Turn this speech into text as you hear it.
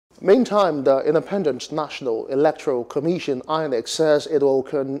Meantime, the Independent National Electoral Commission INEC says it will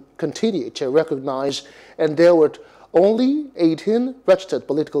continue to recognize and deal with only 18 registered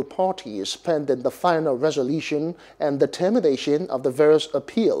political parties pending the final resolution and determination of the various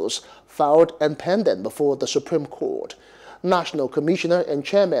appeals filed and pending before the Supreme Court. National Commissioner and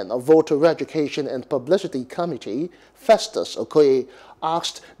Chairman of Voter Education and Publicity Committee, Festus Okoye,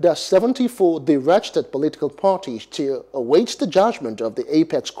 asked the 74 deregistered political parties to await the judgment of the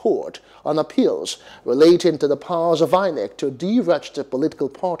Apex Court on appeals relating to the powers of INEC to deregister political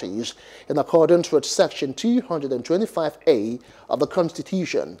parties in accordance with Section 225A of the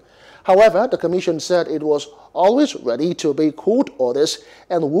Constitution. However, the Commission said it was always ready to obey court orders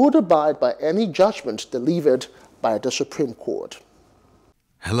and would abide by any judgment delivered by the Supreme Court.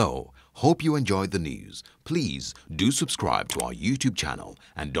 Hello, hope you enjoyed the news. Please do subscribe to our YouTube channel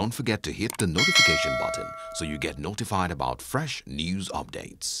and don't forget to hit the notification button so you get notified about fresh news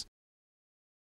updates.